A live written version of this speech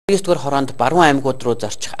9-р хороонд баруун аймагуд руу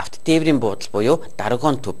зорчих авто тээврийн буудал буюу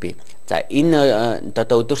Драгон төв. За энэ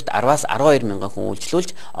одоо өдөрт 10-аас 12 мянган хүн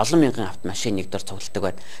үйлчлүүлж олон мянган автомашин нэгдүгээр цугладаг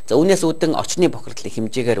байна. За үүнээс үүдэн очны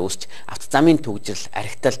бохирдлын хэмжээгээр өсч авто замын төвжирэл,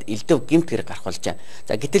 архиталт, элдв гэмт хэрэг гарах болжээ.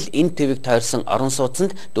 За гэтэл энэ төвийг тойрсон орон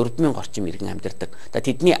сууцнд 4000 орчим иргэн амьдардаг. За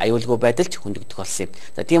тэдний аюулгүй байдал ч хөндөгдөх болсон юм.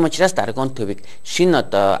 За тийм учраас Драгон төвийг шинэ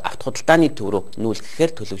одоо авто худалдааны төв рүү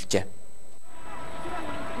нүүлгэхээр төлөвлөжээ.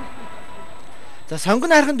 За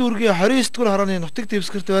сонгон хайрхан дүүргийн 29-р хорооны нутаг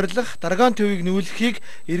дэвсгэрт барилах Драгон төвийг нүүлгэхийг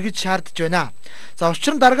эргэж шаардж байна. За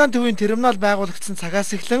учир нь Драгон төвийн терминал байгуулагдсан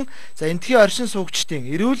цагаас эхлэн энтхийн оршин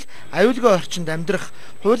суугчдын эрүүл аюулгүй орчинд амьдрах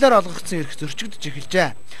хуулиар олгогдсон эрх зөрчигдөж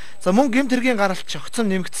эхэлжээ. За мөн гэмт хэргийн гаралт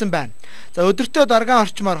огцом нэмэгдсэн байна. За өдөртөө Драгон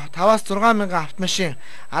орчмоор 5-аас 6 мянган автомашин,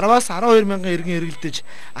 10-аас 12 мянган иргэн эргэлдэж,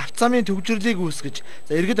 автозамын төвжирлийг үүсгэж,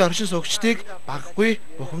 иргэд оршин суугчдыг баггүй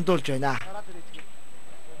бухимдуулж байна.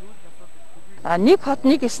 Нэг хот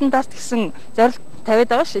нэг стандарт гэсэн зорилт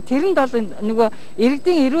тавиад байгаа шүү. Тэрэнд бол нөгөө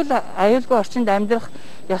иргэдийн эрүүл аюулгүй орчинд амьдрах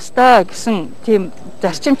ёстой гэсэн тийм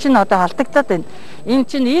зарчим чинь одоо алдагдаад байна.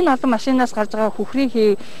 Энэ олон машинаас гарч байгаа хүхрийн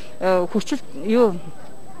хүчил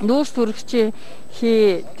нүүрс төрөгч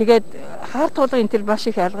тэгээд хаар туулга энэ төр маш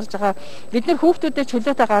их ялгарч байгаа. Бид нар хүүхдүүдэд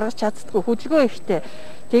чөлөөтэй гаргаж чаддаггүй хөдөлгөөн ихтэй.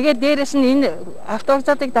 Тэгээд дээрэс нь энэ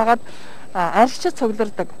автовокзалыг дагаад арчид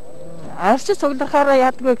цуглардаг. Арчид цугларахаараа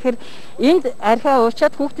яадгүй гэхээр энд архиа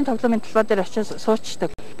уучаад хүүхдийн тоглоомын талбай дээр очиж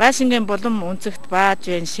суучдаг. Байшингийн булан унцагт бааж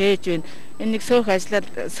байна, шээж байна. Энэ нэг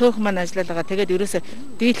сөөх маань ажиллаад байгаа. Тэгээд ерөөсөө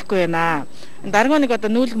дийлэхгүй байна. Драгоныг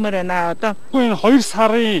одоо нүүлгэмээр байна. Одоо энэ 2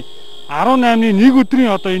 сарын 18-ны нэг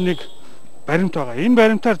өдрийн одоо энэ нэг баримт байгаа. Энэ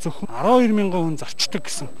баримтаар зөвхөн 12 мянган хүн зарчдаг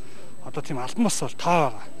гэсэн одоо тийм албан бус бол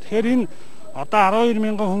тоо байгаа. Тэгэхээр энэ одоо 12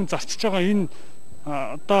 мянган хүн зарчиж байгаа энэ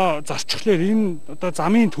одоо зарчихлаар энэ одоо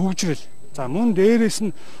замын төвжрэл. За мөн дээрээс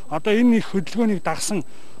нь одоо энэ их хөдөлгөөнийг дагсан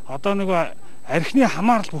одоо нөгөө архины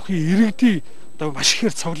хамаарал бүхий иргэдий одоо маш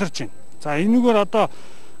ихээр цугларж байна. За энэгээр одоо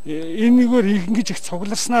энэгээр ингэж их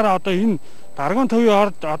цугларснараа одоо энэ Драгон төвийн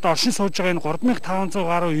орд одоо оршин сууж байгаа энэ 3500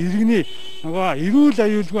 гаруй иргэний нөгөө эрүүл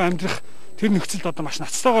аюулгүй амьдрах тэр нөхцөлд одоо маш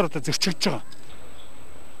нацтайгаар одоо зөрчигдөж байгаа.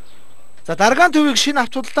 За Драгон төвийг шинэ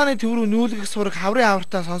авто худалдааны төв рүү нүүлгэх сураг хаврын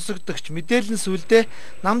авартаа сонсогдогч мэдээлэл нь сүлдээ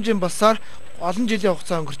намжин болсоор олон жилийн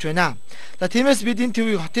хугацаа өнгөрч байна. За тиймээс бид энэ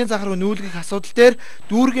төвийг хотын зах руу нүүлгэх асуудал дээр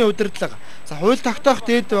дүүргийн удирдлага, хууль тогтоох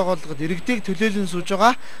дээд байгууллагад иргэдийг төлөөлөн сууж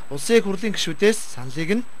байгаа улсын их хурлын гишүүдээс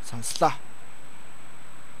саналыг нь сонслоо.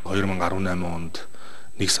 2018 онд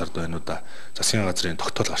 1 сард байна уу да засгийн газрын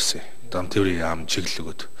тогтоол гарсан. Дам тээврийн яам чиглэл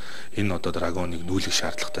өгöd энэ одоо Драгоныг нүүлгэх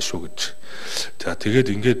шаардлагатай шүү гэж.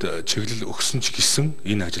 Тэгээд ингээд чиглэл өгсөн ч гэсэн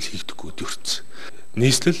энэ ажил хийгдэггүй дөрвсөн.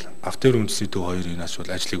 Нийслэл автотээврийн үндэсний төв 2 энэ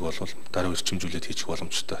асуудал ажлыг болвол дараа өрчимжүүлээд хийчих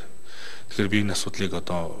боломжтой. Тэгэхээр би энэ асуудлыг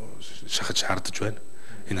одоо шахаж шаардаж байна.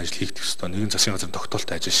 Энэ ажил хийгдэх ёстой. Нэгэн засгийн газрын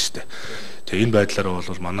тогтоолтой ажил шүү дээ. Тэгээ энэ байдлаараа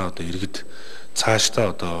бол манай одоо иргэд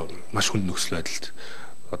цаашдаа одоо маш хүнд нөхцөл байдалд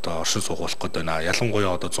одоо оршин суух болох гээд байна.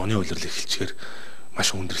 Ялангуяа одоо зуны улирал эхэлчихээр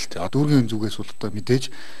маш хүндрэлтэй. Дүүргийн зүгээс бол одоо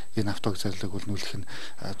мэдээж энэ автовокзалыг бол нүүлгэх нь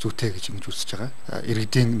зүйтэй гэж ингэж үзэж байгаа.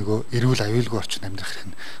 Иргэдийн нөгөө эрүүл аюулгүй орчин амьдрах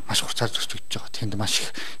хэрэг нь маш хурцаар зөрчигдөж байгаа. Тэнд маш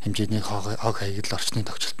их хэмжээний хог хаягдл орчны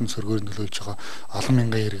тогтцолтод сөргөөр нөлөөлж байгаа. Олон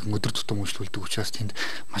мянган иргэн өдөр тутам үйлчлүүлдэг учраас тэнд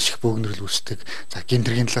маш их бөөгнөрөл үүсдэг. За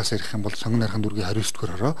гэмтэргийн талаас ярих юм бол сонгон хайрхан дүүргийн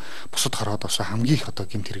 29-р хороо бусад хороод осоо хамгийн их одоо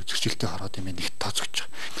гэмт хэрэг зөрчилтэй хороод юм нэгт тооцогдож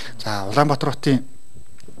байгаа. За Улаанбаатар хотын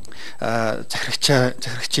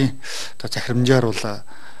захирагчийн одоо захирамжаар бол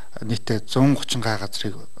нийтдээ 130 га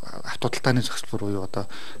газрыг авто худалдааны зохицол буюу одоо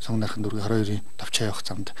сонгон хайрхан дүүргийн 22-ийн товчоо явах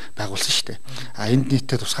замд байгуулсан шүү дээ. Энд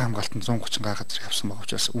нийтдээ тусгай хамгаалтанд 130 га газрыг авсан байгаа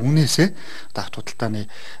учраас үүнээсээ одоо авто худалдааны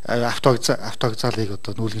автовокзалыг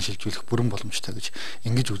одоо нүүлгэн шилжүүлэх бүрэн боломжтой гэж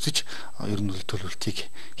ингэж үзэж ер нь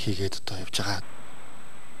төлөвлөлтийг хийгээд одоо явж байгаа.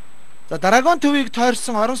 За Драгон төвийг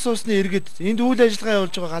тойрсон орон сууцны иргэд энд үйл ажиллагаа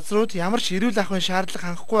явуулж байгаа газрууд ямар ч эрүүл ахуйн шаардлага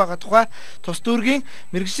хангахгүй байгаа тухай тус дүүргийн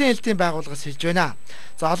мэргэжлийн хэлтийн байгууллагаас хэлж байна.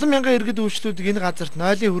 За олон мянган иргэд үйлчлүүлдэг энэ газарт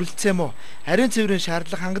нойлын хүрэлцээ мө ариун цэврийн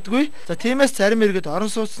шаардлага хангадаггүй. За тиймээс зарим иргэд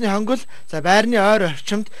орон сууцны хонгол, за байрны ойр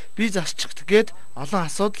орчимд бие засчихдаг гээд олон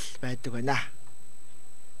асуудал байдаг байна.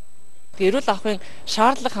 Эрүүл ахуйн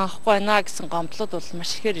шаардлага хангахгүй байна гэсэн гомдлууд бол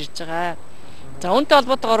маш ихээр ирж байгаа. За үүнтэй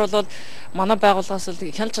холбоотойгоор бол манай байгууллагаас л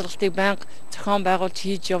хяналт шалгалтыг байнга зохион байгуулж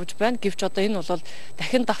хийж явж байна. Гэвч одоо энэ бол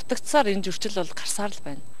дахин давтагдсаар энэ зөрчил бол гарсаар л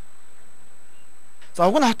байна. За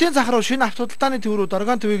уг нь хотын зах руу шинэ авто худалдааны төв рүү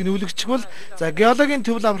Драгон төвийг нүүлгчихвэл за геологийн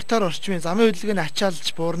төв лаборатори орчмын замын хөдөлгөөний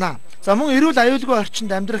ачаалж буурна. За мөн эрүүл аюулгүй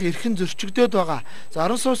орчинд амьдрах эрхэн зөрчигдөд байгаа. За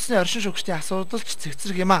орон сууцны оршин суугчдын асуудал ч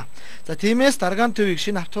цэгцэрэг юм а. За тиймээс Драгон төвийг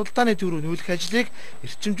шинэ авто худалдааны төв рүү нүүлгэх ажлыг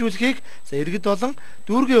эрчимжүүлэхийг за иргэд болон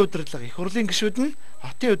дүүргийн удирдлага, их хурлын гишүүд нь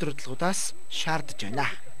хотын удирдлагуудаас шаардж байна.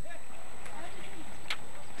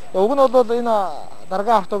 Уг нь бол энэ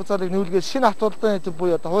Драгон автобусыг нүүлгээд шинэ авто худалдааны төв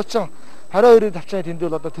буюу одоо хуучин 22-ийн тавчны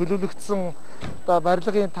тэмдэглэл одоо төлөвлөгдсөн одоо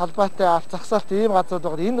барилгын талбайтай авц загсаалт ийм газрууд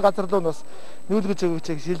байгаа. Энэ газар руу бас нүүлгэж өгөөч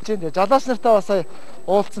гэж шилжиж байна. Жолооч нартай бас сая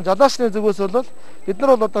уулзсан. Жолоочны зүгээс бол бид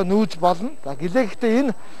нар бол одоо нүүж болно. За гэлээ гэхдээ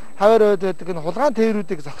энэ хавар ойд байдаг энэ хулгайн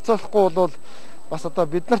тээврүүдийг зохицуулахгүй бол бас одоо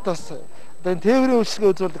бид нарт бас одоо энэ тээврийн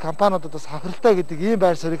үйлчлэгээ үзүүлдэг компаниудад бас хохиролтой гэдэг ийм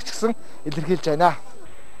байр суурийг ч гэсэн илэрхийлж байна.